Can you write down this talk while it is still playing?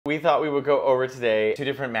We thought we would go over today 2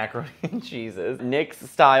 different macaroni and cheeses, Nick's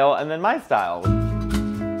style and then my style.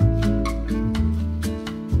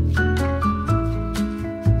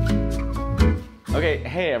 Okay,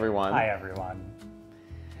 hey everyone. Hi everyone.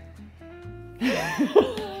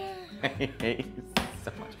 I hate you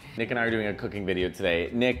so much. Nick and I are doing a cooking video today.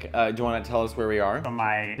 Nick, do you want to tell us where we are? So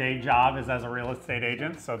my day job is as a real estate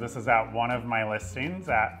agent. So this is at one of my listings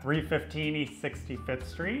at 315 East 65th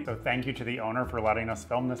Street. So thank you to the owner for letting us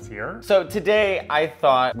film this here. So today I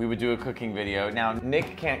thought we would do a cooking video. Now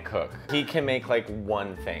Nick can't cook. He can make like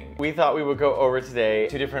one thing. We thought we would go over today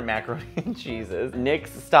 2 different macaroni and cheeses,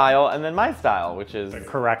 Nick's style and then my style, which is The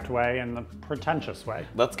correct way and the pretentious way.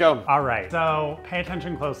 Let's go. All right, so pay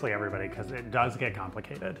attention closely everybody because it does get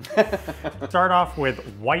complicated. Start off with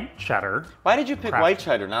white cheddar. Why did you pick white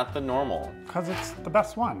cheddar, not the normal? Because it's the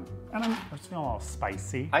best one. And I'm just feeling a little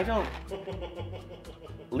spicy. I don't...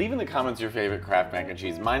 Leave in the comments your favorite Kraft mac and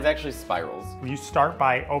cheese. Mine's actually spirals. You start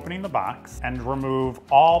by opening the box and remove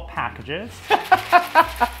all packages.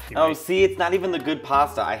 Oh, see, it's not even the good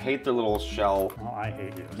pasta. I hate the little shell. Well, I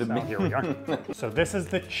hate you, so here we are. So this is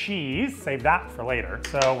the cheese. Save that for later.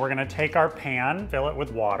 So we're gonna take our pan, fill it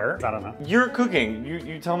with water. I don't know. You're cooking.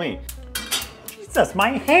 You tell me. Jesus, my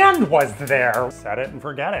hand was there. Set it and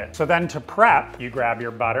forget it. So then to prep, you grab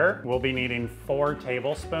your butter. We'll be needing 4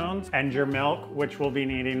 tablespoons and your milk, which we'll be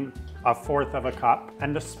needing 1/4 of a cup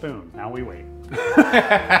and a spoon. Now we wait.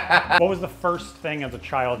 What was the first thing as a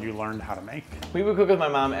child you learned how to make? We would cook with my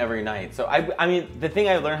mom every night. So I mean, the thing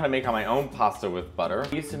I learned how to make on my own pasta with butter.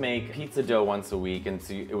 We used to make pizza dough once a week, and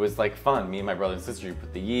so it was like fun. Me and my brother and sister, you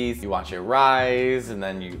put the yeast, you watch it rise, and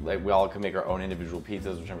then we all could make our own individual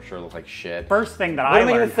pizzas, which I'm sure look like shit. First thing that I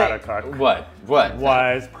learned how to cook. What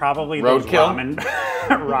was probably those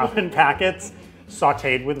ramen packets.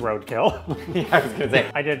 Sauteed with roadkill. Yeah, I was gonna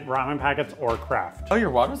say. I did ramen packets or Kraft. Oh, your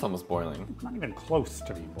water's almost boiling. Not even close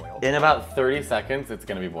to being boiled. In about 30 seconds, it's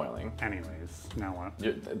gonna be boiling. Anyways, now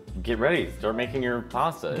what? Get ready, start making your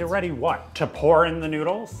pasta. Get ready what? To pour in the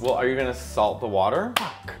noodles? Well, are you gonna salt the water?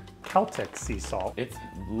 Fuck. Celtic sea salt. It's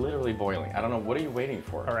literally boiling. I don't know, what are you waiting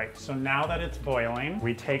for? All right, so now that it's boiling,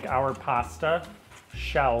 we take our pasta,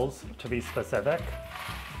 shells to be specific,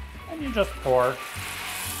 and you just pour.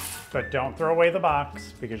 But don't throw away the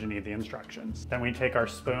box because you need the instructions. Then we take our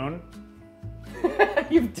spoon.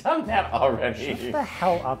 You've done that already. Shut the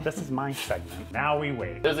hell up, this is my segment. Now we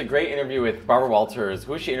wait. There's a great interview with Barbara Walters.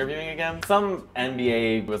 Who was she interviewing again? Some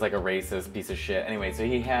NBA was like a racist piece of shit. Anyway, so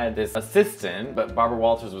he had this assistant, but Barbara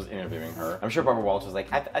Walters was interviewing her. I'm sure Barbara Walters was like,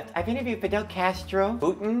 I've interviewed Fidel Castro,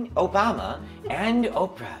 Putin, Obama, and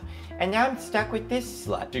Oprah. And now I'm stuck with this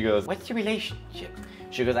slut. She goes, what's your relationship?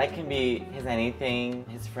 She goes, I can be his anything,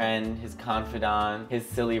 his friend, his confidant, his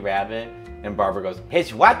silly rabbit. And Barbara goes,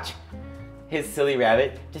 his what? His silly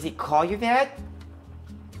rabbit? Does he call you that?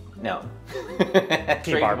 No. Straight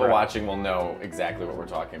people watching will know exactly what we're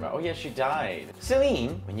talking about. Oh yeah, she died.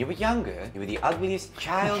 Celine, when you were younger, you were the ugliest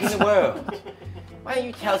child in the world. Why don't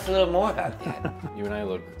you tell us a little more about that? You and I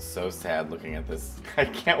look so sad looking at this. I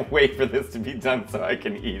can't wait for this to be done so I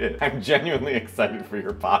can eat it. I'm genuinely excited for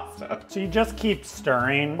your pasta. So you just keep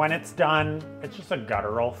stirring. When it's done, it's just a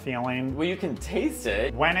guttural feeling. Well, you can taste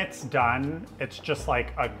it. When it's done, it's just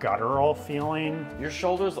like a guttural feeling. Your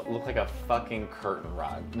shoulders look like a fucking curtain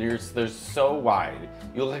rod. They're so wide.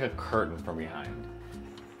 You look like a curtain from behind.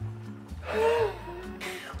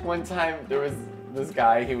 One time there was this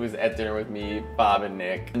guy, he was at dinner with me, Bob and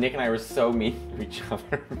Nick. Nick and I were so mean to each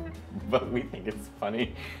other, but we think it's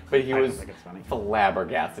funny. But he was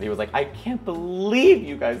flabbergasted. He was like, I can't believe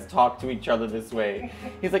you guys talk to each other this way.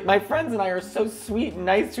 He's like, my friends and I are so sweet and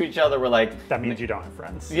nice to each other. We're like, that means you don't have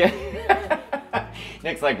friends. Yeah.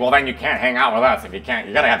 Nick's like, well then you can't hang out with us if you can't.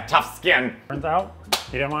 You gotta have tough skin. Turns out,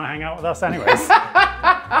 he didn't want to hang out with us anyways.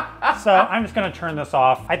 So I'm just gonna turn this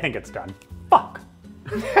off. I think it's done. Fuck.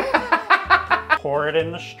 Pour it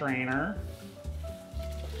in the strainer.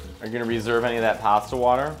 Are you gonna reserve any of that pasta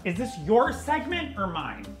water? Is this your segment or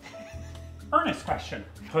mine? Earnest question.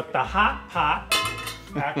 Put the hot pot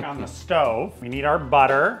back on the stove. We need our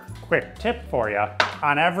butter. Quick tip for you.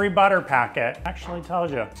 On every butter packet, actually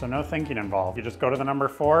tells you, so no thinking involved. You just go to the number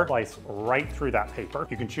 4, slice right through that paper.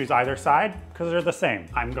 You can choose either side because they're the same.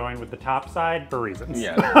 I'm going with the top side for reasons.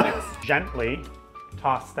 Yeah. Gently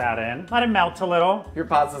toss that in. Let it melt a little. Your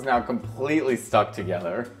pasta's now completely stuck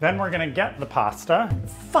together. Then we're gonna get the pasta.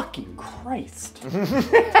 Fucking Christ.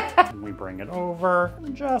 We bring it over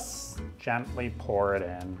and just gently pour it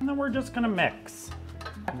in. And then we're just gonna mix.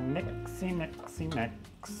 Mixy, mixy, mix.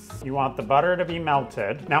 You want the butter to be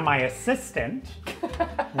melted. Now my assistant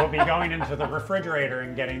will be going into the refrigerator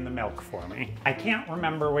and getting the milk for me. I can't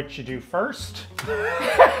remember what you do first.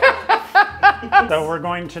 So we're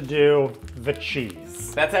going to do the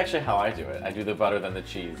cheese. That's actually how I do it. I do the butter, then the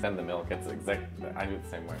cheese, then the milk. It's exactly, I do it the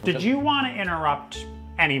same way. Did you want to interrupt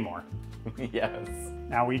anymore? Yes.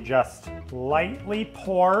 Now we just lightly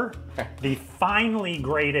pour the finely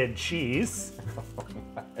grated cheese. Oh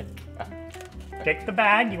my God. Take the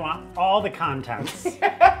bag, you want all the contents.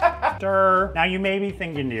 Stir. Now you may be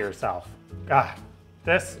thinking to yourself, God,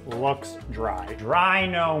 this looks dry. Dry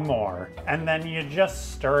no more. And then you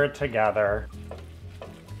just stir it together.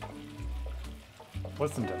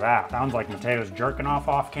 Listen to that. Sounds like Matteo's jerking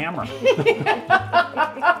off camera.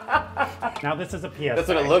 Now this is a PSA. That's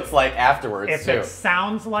what it looks like afterwards, If too. it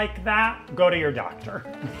sounds like that, go to your doctor.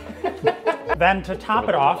 Then to top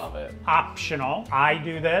it off, optional, I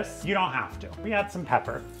do this. You don't have to. We add some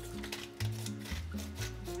pepper.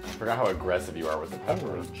 I forgot how aggressive you are with the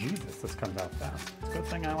pepper. Oh, Jesus, this comes out fast. It's a good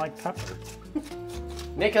thing I like pepper.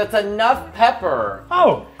 Nick, that's enough pepper.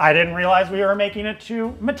 Oh, I didn't realize we were making it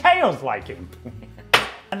to Matteo's liking.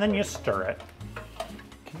 And then you stir it.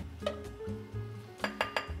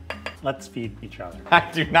 Let's feed each other. I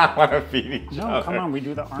do not want to feed each other. No, come on, we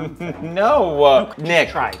do the arm thing. No, Nick,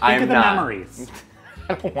 Try. Think I'm of the not. memories.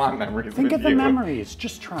 I don't want memories Think with of the you. memories.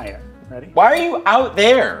 Just try it. Ready? Why are you out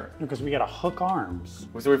there? Because we gotta hook arms.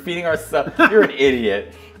 So we're feeding ourselves. You're an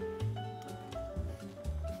idiot.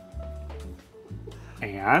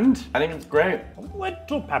 And I think it's great. a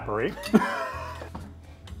little peppery.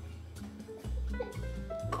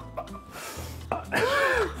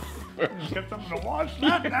 Get something to wash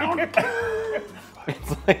that down.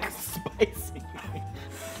 It's like spicy.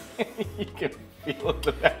 You can feel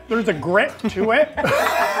it. There's a grit to it.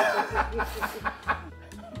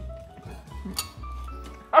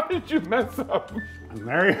 How did you mess up? And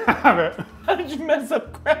there you have it. How did you mess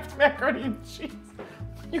up Kraft macaroni and cheese?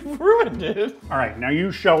 You ruined it. All right, now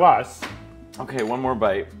you show us. Okay, one more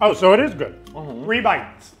bite. Oh, so it is good. 3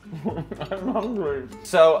 bites. I'm hungry.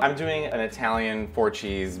 So I'm doing an Italian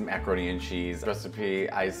 4-cheese macaroni and cheese recipe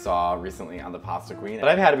I saw recently on the Pasta Queen. But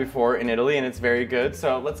I've had it before in Italy and it's very good.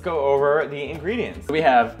 So let's go over the ingredients. We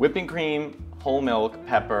have whipping cream, whole milk,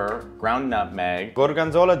 pepper, ground nutmeg,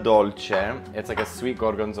 gorgonzola dolce. It's like a sweet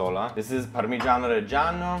gorgonzola. This is parmigiano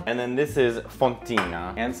reggiano. And then this is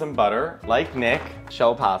fontina. And some butter, like Nick,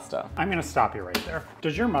 shell pasta. I'm gonna stop you right there.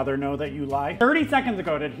 Does your mother know that you lie? 30 seconds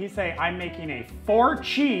ago, did he say, I'm making a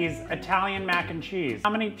 4-cheese Italian mac and cheese?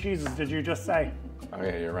 How many cheeses did you just say? Oh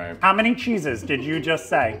yeah, you're right. How many cheeses did you just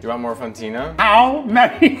say? Do you want more fontina? How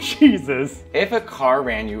many cheeses? If a car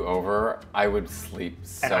ran you over, I would sleep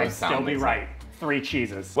so And I'd still soundly. be right. 3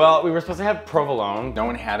 cheeses. Well, we were supposed to have provolone. No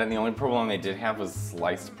one had it, and the only provolone they did have was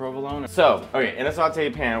sliced provolone. So, okay, in a saute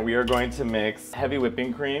pan, we are going to mix heavy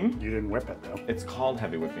whipping cream. You didn't whip it though. It's called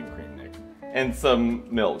heavy whipping cream, Nick. And some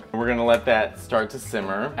milk. We're gonna let that start to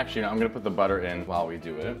simmer. Actually, no, I'm gonna put the butter in while we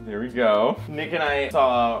do it. There we go. Nick and I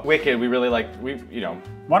saw Wicked. We really liked,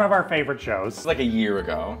 One of our favorite shows. it's like a year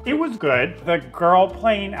ago. It was good. The girl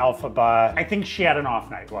playing Elphaba, I think she had an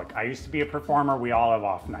off night. Look, I used to be a performer, we all have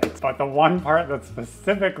off nights. But the one part that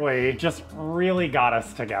specifically just really got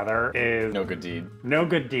us together is No good deed. No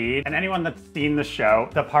Good Deed. And anyone that's seen the show,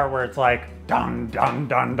 the part where it's like, dun, dun,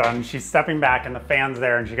 dun, dun, she's stepping back and the fan's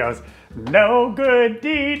there and she goes, no good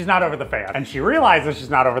deed. She's not over the fan. And she realizes she's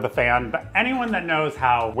not over the fan, but anyone that knows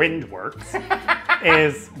how wind works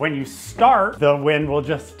is when you start, the wind will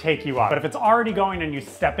just take you up. But if it's already going and you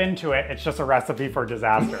step into it, it's just a recipe for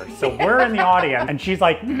disaster. So we're in the audience and she's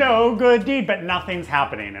like, no good deed, but nothing's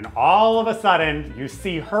happening. And all of a sudden you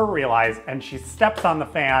see her realize and she steps on the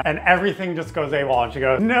fan and everything just goes AWOL and she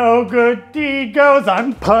goes, no good deed goes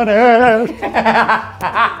unpunished.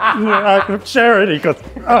 Charity goes,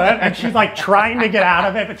 and she's like trying to get out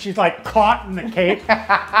of it, but she's like caught in the cape.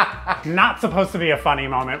 Not supposed to be a funny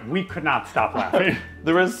moment. We could not stop laughing.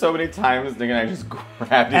 There was so many times Nick and I just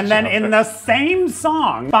grabbed each And then other. in the same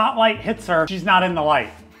song, Spotlight hits her, she's not in the light.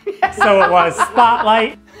 So it was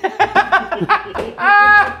Spotlight.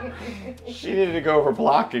 She needed to go for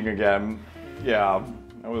blocking again. Yeah,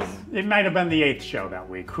 that was... It might have been the 8th show that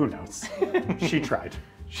week, who knows? She tried.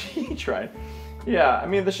 She tried. Yeah, I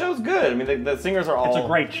mean, the show's good. I mean, the singers are all... It's a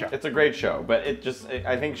great show. It's a great show, but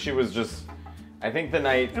I think she was just... I think the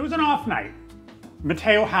night... It was an off night.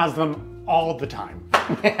 Matteo has them all the time.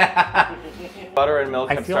 Butter and milk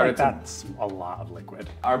I have feel started like that's a lot of liquid.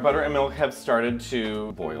 Our butter and milk have started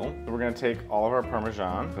to boil. So we're gonna take all of our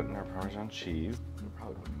Parmesan, put in our Parmesan cheese. We'll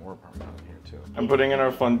probably put more Parmesan in here too. I'm putting in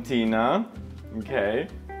our fontina. Okay.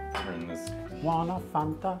 turn this. Wanna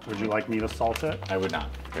Fanta? Would you like me to salt it? I would not.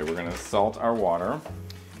 Okay, we're gonna salt our water.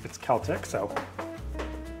 It's Celtic, so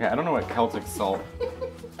Yeah, I don't know what Celtic salt. you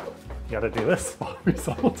gotta do this while we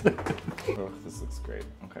salt it. Oh, this looks great.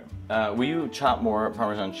 Okay. Will you chop more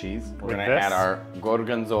Parmesan cheese? We're With gonna this? add our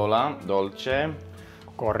gorgonzola dolce.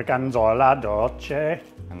 Gorgonzola dolce.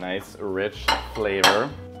 A nice, rich flavor.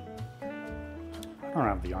 I don't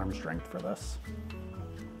have the arm strength for this.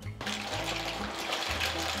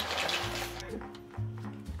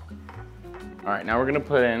 All right, now we're gonna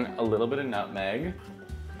put in a little bit of nutmeg,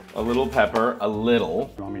 a little pepper, a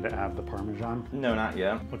little. You want me to add the Parmesan? No, not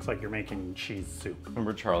yet. Looks like you're making cheese soup.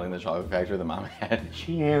 Remember Charlie in the Chocolate Factory, the mom had?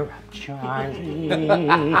 Charlie.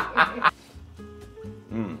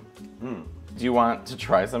 Do you want to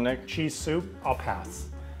try some, Nick? Cheese soup, I'll pass.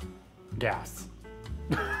 Gas.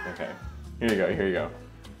 Okay, here you go, here you go.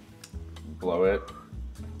 Blow it.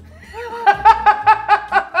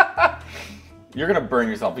 You're gonna burn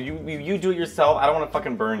yourself. You do it yourself. I don't want to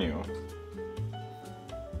fucking burn you.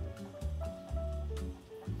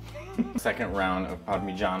 Second round of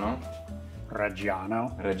Parmigiano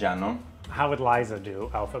Reggiano. Reggiano. How would Liza do,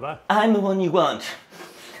 Alphaba? I'm the one you want.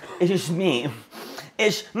 It is me.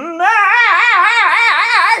 It's my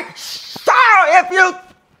star if you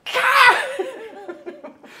can.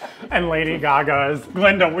 And Lady Gaga is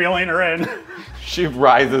Glinda wheeling her in. She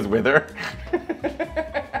rises with her.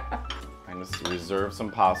 I just reserve some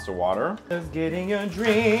pasta water. Just getting your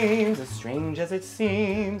dreams as strange as it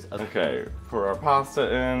seems. Okay, pour our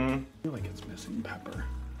pasta in. I feel like it's missing pepper.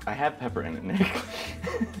 I have pepper in it, Nick.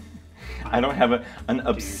 I don't have an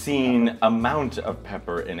obscene amount of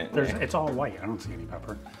pepper in it, Nick. It's all white. I don't see any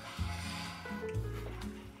pepper.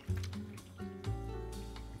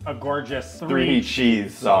 A gorgeous Three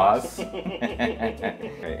cheese sauce. Okay,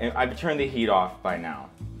 and I've turned the heat off by now.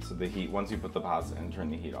 So the heat, once you put the pasta in, turn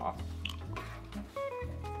the heat off.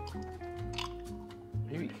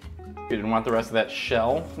 You didn't want the rest of that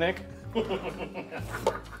shell, Nick?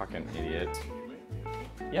 Fucking idiot.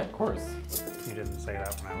 Yeah, of course. You didn't say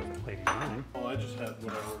that when I was at Lady Nine. Well, I just had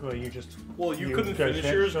whatever. Well, you just... Well, you couldn't just finish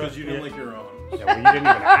hit- yours because you didn't yeah. like your own. Yeah, well, you didn't even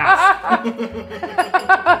ask.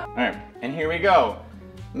 All right, and here we go.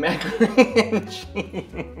 Macaroni and cheese.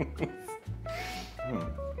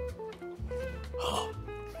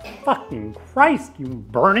 Fucking Christ, you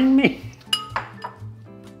burning me?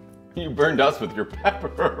 You burned us with your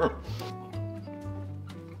pepper.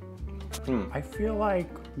 I feel like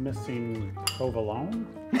missing provolone.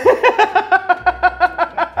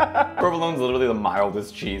 Provolone's literally the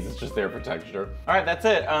mildest cheese. It's just there for texture. All right, that's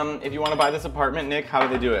it. If you want to buy this apartment, Nick, how do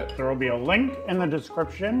they do it? There will be a link in the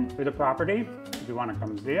description to the property if you want to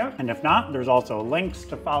come see it. And if not, there's also links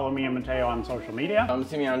to follow me and Matteo on social media.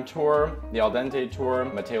 See me on tour, the Al Dente tour,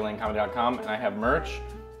 MatteoLaneComedy.com, and I have merch.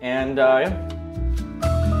 And yeah.